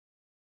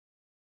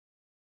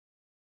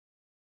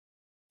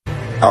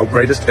Our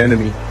greatest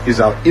enemy is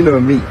our inner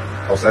me.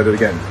 I'll say that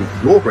again.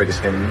 Your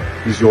greatest enemy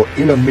is your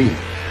inner me.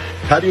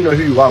 How do you know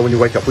who you are when you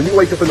wake up? When you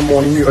wake up in the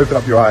morning, you open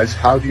up your eyes,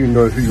 how do you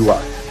know who you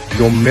are?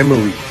 Your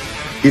memory.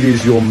 It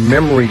is your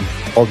memory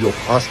of your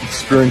past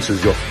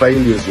experiences, your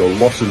failures, your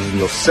losses, and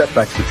your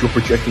setbacks that you're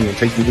projecting and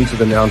taking into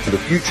the now and to the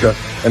future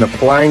and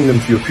applying them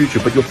to your future.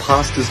 But your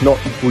past does not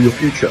equal your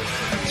future.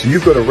 So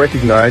you've got to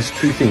recognize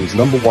two things.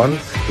 Number one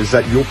is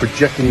that you're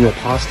projecting your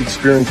past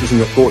experiences and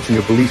your thoughts and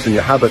your beliefs and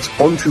your habits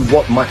onto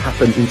what might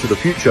happen into the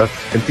future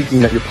and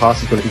thinking that your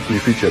past is going to equal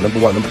your future. Number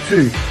one. Number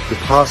two, your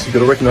past, you've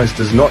got to recognize,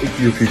 does not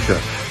equal your future.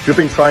 If you've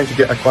been trying to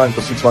get a client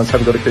for 6 months,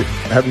 have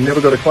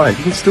never got a client,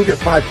 you can still get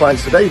 5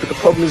 clients today, but the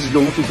problem is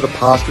you're looking to the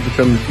past to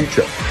determine the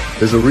future.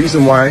 There's a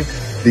reason why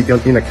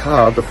in a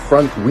car, the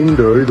front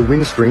window, the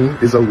windscreen,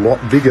 is a lot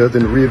bigger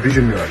than the rear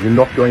vision mirror. You're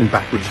not going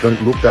backwards. Don't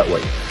look that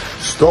way.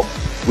 Stop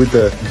with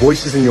the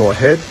voices in your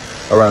head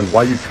around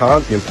why you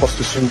can't, the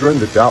imposter syndrome,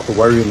 the doubt, the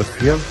worry, and the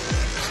fear.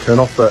 Just turn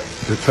off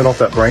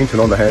that brain, turn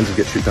on the hands, and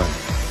get shit done.